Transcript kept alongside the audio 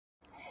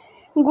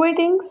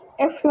Greetings.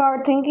 If you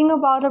are thinking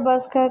about a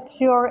buzz cut,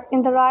 you're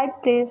in the right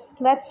place.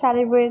 Let's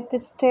celebrate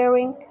this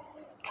stirring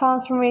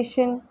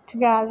transformation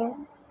together.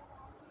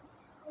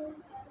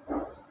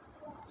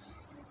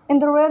 In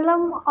the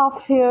realm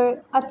of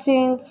hair, a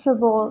change so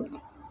bold.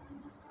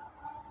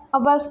 A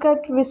buzz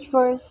cut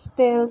whispers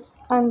tales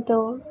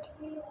untold.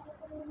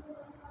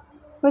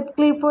 With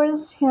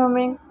clippers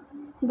humming,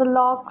 the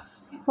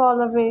locks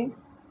fall away.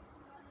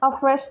 A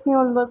fresh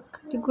new look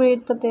to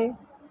greet the day.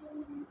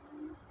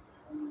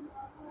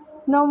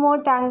 No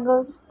more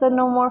tangles, then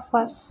no more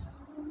fuss.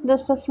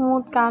 Just a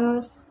smooth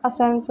canvas, a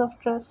sense of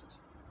trust.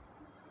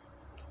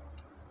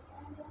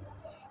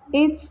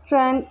 Each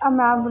strand a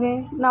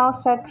memory now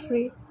set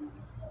free,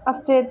 a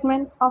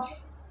statement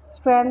of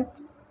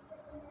strength,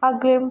 a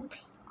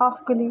glimpse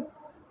of glee.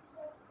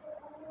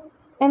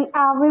 In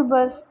every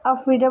buzz, a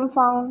freedom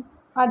found,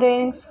 a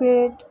daring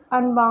spirit,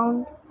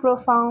 unbound,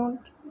 profound.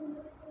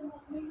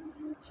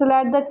 So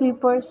let the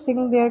clippers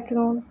sing their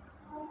tune,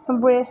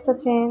 embrace the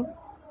chain,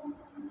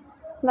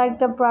 like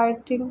the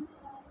brightening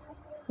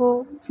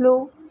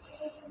flow,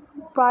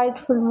 bright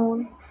full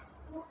moon.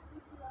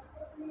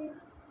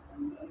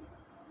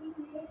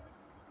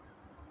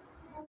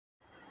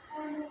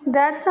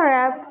 That's a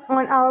wrap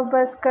on our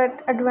buzz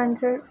cut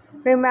adventure.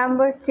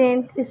 Remember,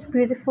 change is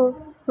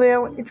beautiful,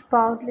 wear it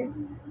proudly.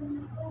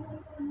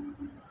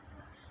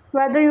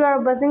 Whether you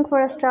are buzzing for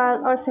a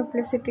style or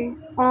simplicity,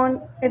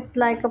 own it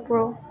like a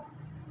pro.